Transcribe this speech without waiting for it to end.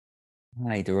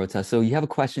Hi, Dorota. So you have a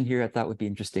question here I thought would be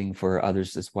interesting for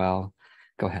others as well.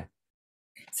 Go ahead.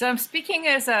 So I'm speaking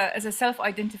as a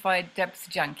self-identified depth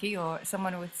junkie or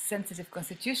someone with sensitive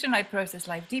constitution. I process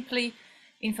life deeply,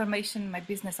 information, my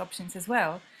business options as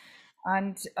well,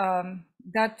 and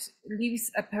that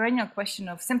leaves a perennial question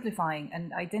of simplifying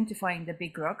and identifying the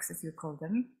big rocks, as you call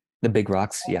them. The big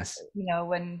rocks, yes.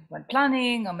 When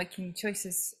planning or making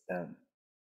choices,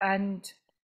 and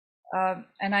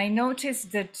and I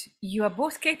noticed that you are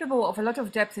both capable of a lot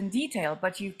of depth and detail,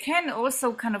 but you can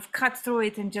also kind of cut through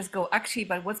it and just go, actually,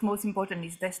 but what's most important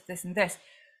is this, this, and this.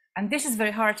 And this is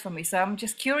very hard for me. So I'm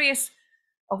just curious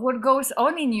of what goes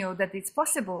on in you that it's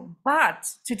possible. But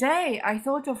today I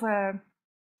thought of a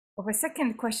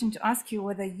second question to ask you,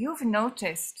 whether you've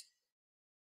noticed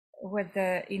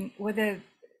whether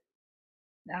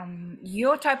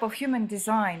your type of human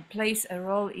design plays a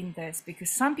role in this, because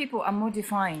some people are more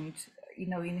defined,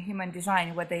 in human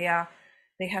design, where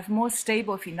they have more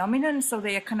stable phenomenon, so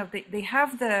they are kind of they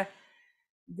have the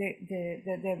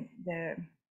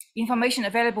information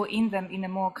available in them in a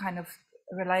more kind of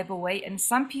reliable way, and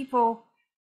some people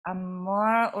are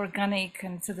more organic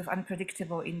and sort of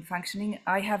unpredictable in functioning.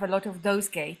 I have a lot of those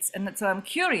gates, and so I'm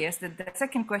curious that the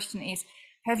second question is,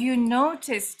 have you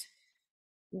noticed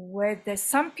whether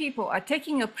some people are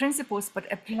taking your principles but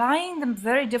applying them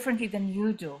very differently than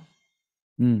you do?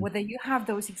 Mm, Whether you have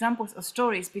those examples or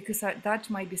stories, because that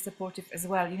might be supportive as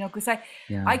well, because I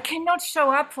yeah. cannot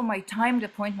show up for my timed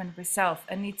appointment myself,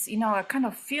 and it's, I kind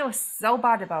of feel so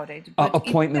bad about it, but it's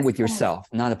Appointment just with almost, yourself,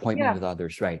 not appointment yeah, with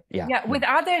others, right? Yeah, yeah. yeah. With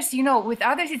others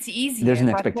it's There's easier, an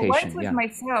but once expectation. with Yeah,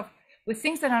 myself, with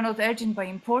things that are not urgent but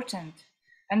important,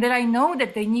 and that I know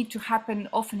that they need to happen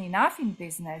often enough in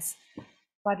business,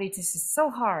 but it is so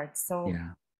hard. So yeah.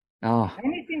 Oh,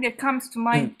 anything that comes to and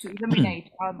mind to illuminate,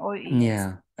 I'm all ears.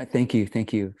 yeah. Thank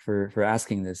you for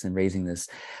asking this and raising this.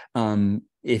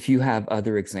 If you have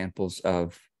other examples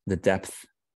of the depth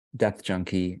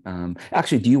junkie,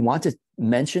 actually, do you want to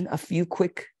mention a few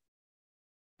quick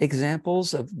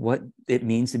examples of what it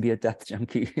means to be a depth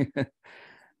junkie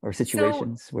or So,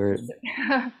 situations where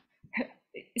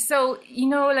so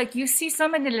like you see so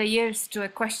many layers to a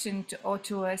question or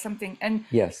to something, and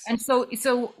yes.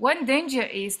 so one danger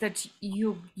is that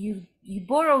you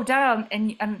borrow down,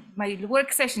 and my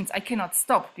work sessions I cannot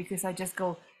stop because I just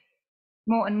go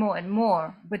more and more and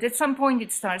more. But at some point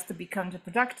it starts to be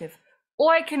counterproductive,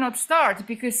 or I cannot start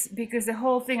because the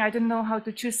whole thing, I don't know how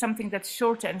to choose something that's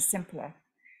shorter and simpler.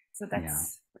 So Yeah.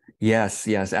 that's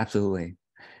Yes, absolutely.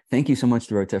 Thank you so much,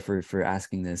 Dorota, for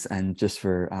asking this. And just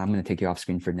for I'm going to take you off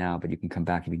screen for now, but you can come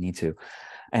back if you need to.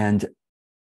 And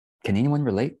can anyone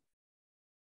relate?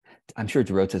 I'm sure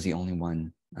Dorota's the only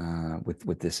one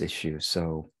with this issue.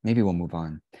 So maybe we'll move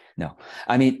on. No,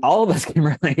 I mean, all of us can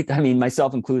relate. I mean,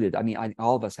 myself included. I mean,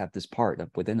 all of us have this part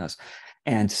within us.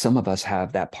 And some of us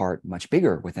have that part much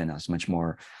bigger within us, much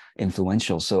more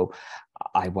influential. So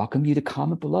I welcome you to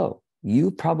comment below.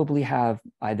 You probably have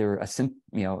either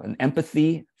an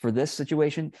empathy for this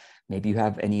situation. Maybe you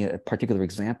have any particular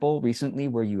example recently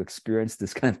where you experienced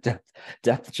this kind of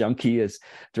depth junkie, as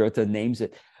Dorota names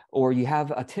it, or you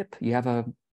have a tip, you have a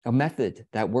method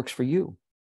that works for you.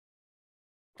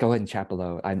 Go ahead and chat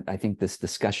below. I think this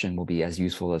discussion will be as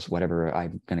useful as whatever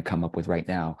I'm going to come up with right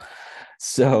now.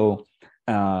 So,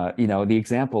 the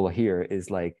example here is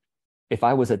like, if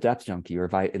I was a depth junkie, or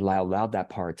if I allowed that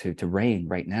part to reign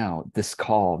right now, this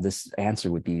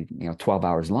answer would be, 12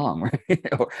 hours long, right?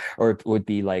 or it would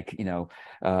be like,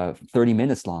 30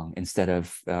 minutes long instead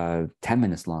of 10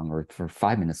 minutes long, or for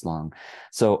 5 minutes long.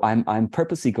 So I'm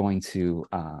purposely going to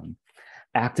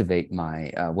activate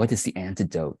my what is the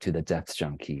antidote to the depth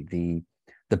junkie,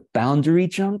 the boundary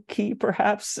junkie,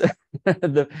 perhaps,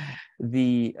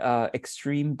 the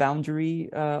extreme boundary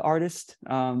artist,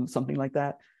 something like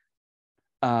that.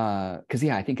 Because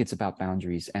yeah, I think it's about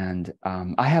boundaries, and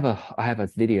I have a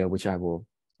video which I will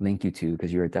link you to,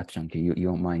 because you're a depth junkie. You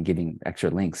don't mind giving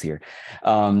extra links here.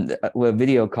 A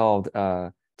video called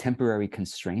temporary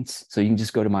constraints. So you can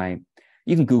just go to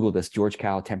you can Google this, George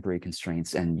Cal temporary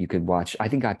constraints, and you could watch. I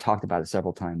think I've talked about it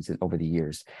several times over the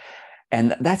years,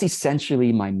 and that's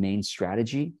essentially my main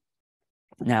strategy.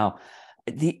 Now,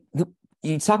 the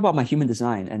you talk about my human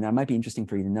design, and that might be interesting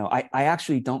for you to know. I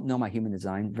actually don't know my human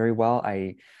design very well.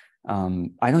 I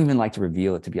don't even like to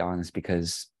reveal it, to be honest,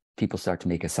 because people start to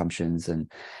make assumptions,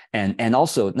 and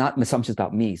also not assumptions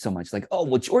about me so much, like, oh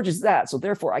well, George is that, so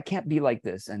therefore I can't be like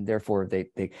this, and therefore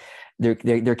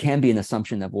there can be an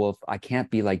assumption of, well, if I can't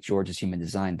be like George's human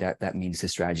design, that means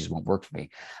his strategies won't work for me.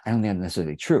 I don't think that's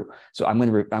necessarily true. So I'm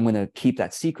gonna keep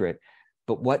that secret.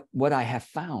 But what I have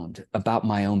found about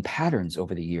my own patterns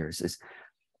over the years is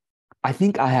I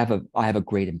think I have a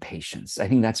great impatience. I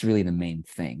think that's really the main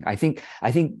thing. I think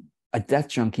a death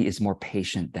junkie is more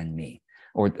patient than me,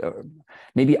 or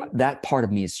maybe that part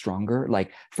of me is stronger.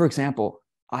 Like, for example,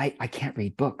 I can't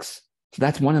read books. So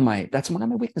that's one of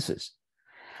my weaknesses.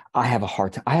 I have a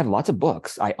hard time. I have lots of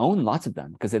books. I own lots of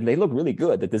them because they look really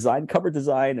good. The design, cover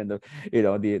design, and the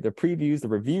previews, the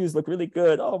reviews look really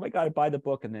good. Oh my God, I buy the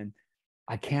book, and then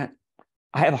I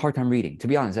have a hard time reading. To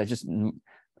be honest,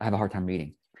 I have a hard time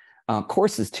reading.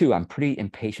 Courses too. I'm pretty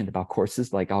impatient about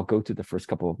courses. Like, I'll go through the first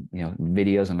couple,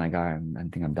 videos. I'm like, I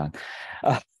think I'm done.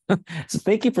 So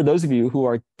thank you for those of you who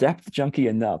are depth junkie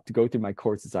enough to go through my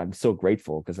courses. I'm so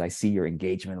grateful because I see your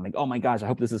engagement. I'm like, oh my gosh, I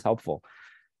hope this is helpful.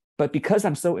 But because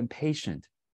I'm so impatient,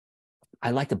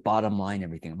 I like to bottom line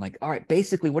everything. I'm like, all right,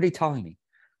 basically, what are you telling me?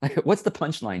 Like, what's the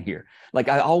punchline here? Like,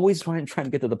 I always try to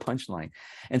get to the punchline.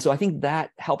 And so I think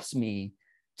that helps me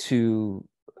to,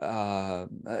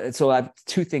 so I have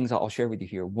two things I'll share with you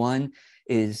here. One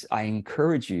is I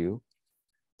encourage you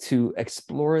to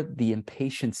explore the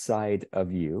impatient side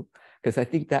of you, because I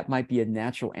think that might be a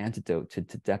natural antidote to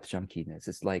depth junkiness.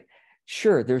 It's like,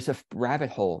 sure, there's a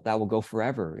rabbit hole that will go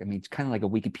forever. I mean, it's kind of like a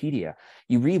Wikipedia.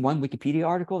 You read one Wikipedia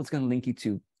article, it's going to link you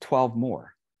to 12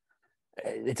 more.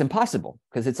 It's impossible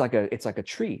because it's like a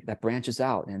tree that branches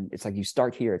out, and it's like you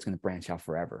start here, it's going to branch out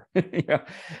forever.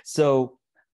 So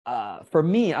for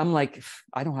me, I'm like,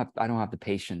 I don't have the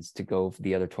patience to go for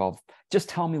the other 12. Just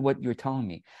tell me what you're telling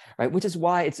me, right? Which is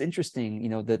why it's interesting,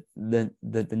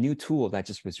 the new tool that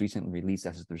just was recently released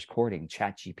as the recording,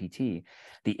 ChatGPT,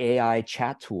 the AI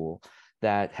chat tool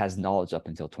that has knowledge up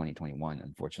until 2021.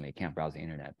 Unfortunately, it can't browse the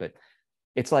internet, but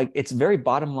it's like, it's very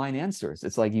bottom line answers.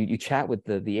 It's like you chat with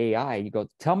the AI, you go,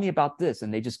 tell me about this,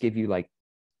 and they just give you like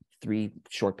 3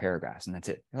 short paragraphs, and that's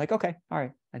it. You're like, okay, all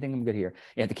right, I think I'm good here.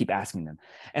 You have to keep asking them.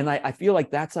 And I feel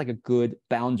like that's like a good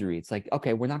boundary. It's like,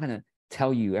 okay, we're not going to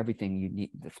tell you everything you need,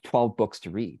 12 books to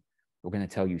read. We're going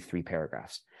to tell you 3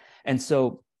 paragraphs. And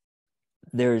so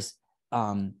there's,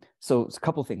 so it's a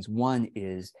couple of things. One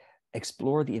is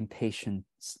explore the impatient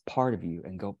part of you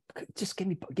and go, just give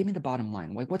me the bottom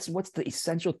line. Like, what's the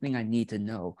essential thing I need to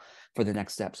know for the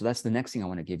next step? So that's the next thing I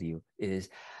want to give you is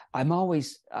I'm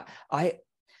always,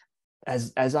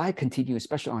 as I continue,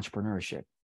 especially entrepreneurship,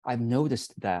 I've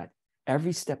noticed that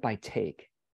every step I take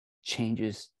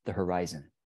changes the horizon.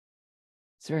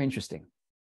 It's very interesting.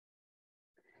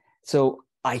 So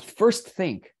I first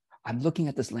think I'm looking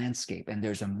at this landscape, and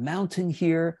there's a mountain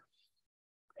here,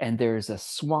 and there's a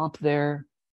swamp there.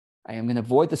 I am going to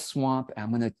avoid the swamp. I'm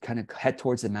going to kind of head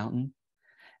towards the mountain.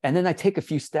 And then I take a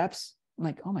few steps. I'm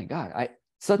like, oh my God,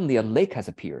 suddenly a lake has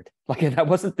appeared. Like, that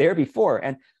wasn't there before.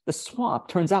 And the swamp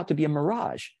turns out to be a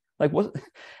mirage.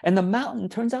 And the mountain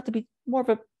turns out to be more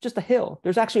of just a hill.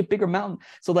 There's actually a bigger mountain.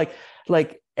 So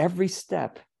like every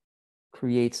step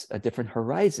creates a different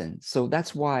horizon. So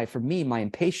that's why for me, my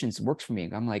impatience works for me.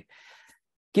 I'm like,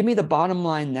 give me the bottom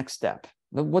line next step.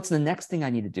 What's the next thing I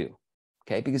need to do?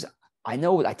 Okay. Because I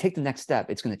know I take the next step,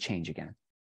 it's going to change again.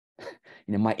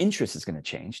 My interest is going to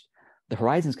change. The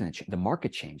horizon is going to change. The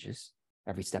market changes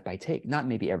every step I take, not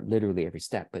maybe literally every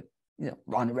step, but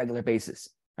on a regular basis,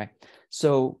 right?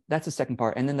 So that's the second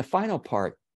part. And then the final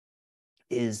part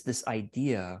is this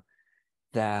idea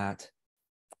that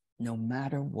no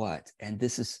matter what, and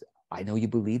this is, I know you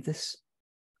believe this,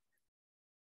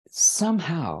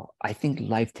 somehow I think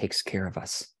life takes care of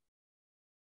us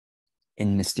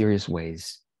in mysterious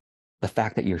ways. The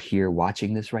fact that you're here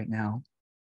watching this right now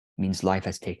means life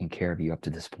has taken care of you up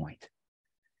to this point,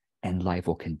 and life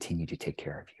will continue to take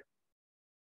care of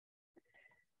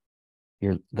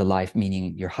you. The life,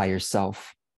 meaning your higher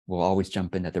self, will always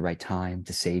jump in at the right time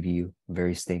to save you,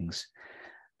 various things.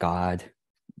 God,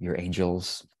 your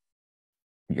angels,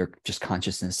 your just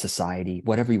consciousness, society,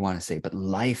 whatever you want to say, but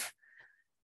life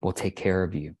will take care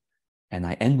of you. And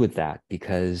I end with that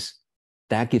because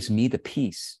that gives me the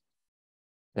peace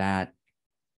that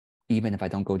even if I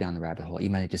don't go down the rabbit hole,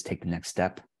 even if I just take the next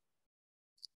step,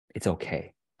 it's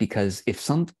okay. Because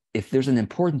if there's an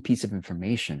important piece of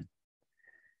information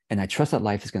and I trust that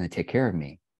life is going to take care of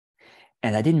me,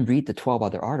 and I didn't read the 12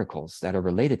 other articles that are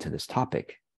related to this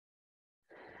topic,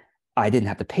 I didn't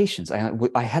have the patience.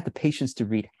 I had the patience to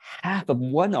read half of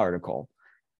one article.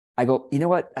 I go, you know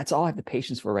what? That's all I have the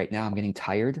patience for right now. I'm getting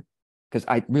tired because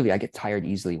I get tired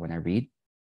easily when I read.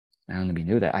 I don't know if you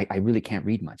knew that. I really can't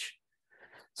read much.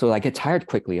 So I get tired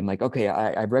quickly. I'm like, okay,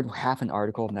 I read half an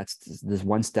article, and that's this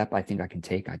one step I think I can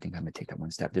take. I think I'm going to take that one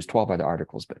step. There's 12 other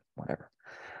articles, but whatever.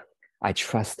 I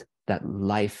trust that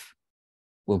life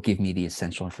will give me the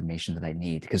essential information that I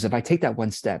need. Because if I take that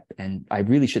one step and I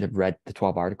really should have read the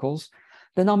 12 articles,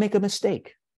 then I'll make a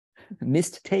mistake,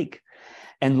 missed take.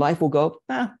 And life will go,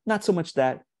 not so much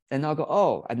that. And I'll go,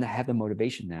 oh, and I have the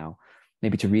motivation now,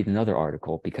 maybe to read another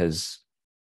article because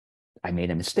I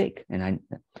made a mistake and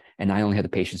I only have the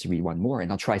patience to read one more,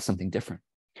 and I'll try something different.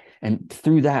 And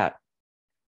through that,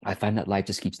 I find that life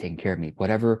just keeps taking care of me.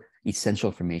 Whatever essential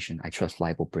information I trust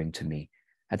life will bring to me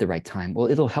at the right time,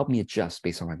 well, it'll help me adjust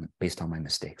based on my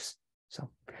mistakes. So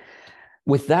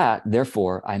with that,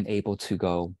 therefore, I'm able to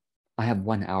go, I have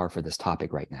 1 hour for this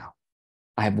topic right now.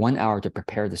 I have 1 hour to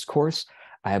prepare this course.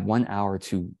 I have 1 hour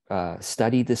to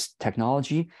study this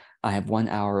technology. I have 1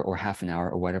 hour or half an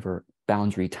hour or whatever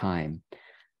boundary time.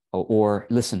 Or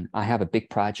listen, I have a big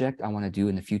project I want to do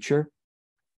in the future,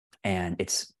 and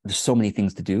there's so many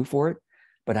things to do for it,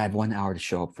 but I have 1 hour to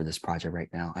show up for this project right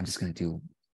now. I'm just going to do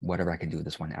whatever I can do with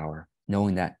this 1 hour,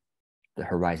 knowing that the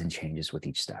horizon changes with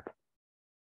each step.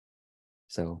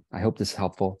 So I hope this is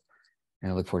helpful,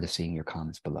 and I look forward to seeing your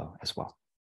comments below as well.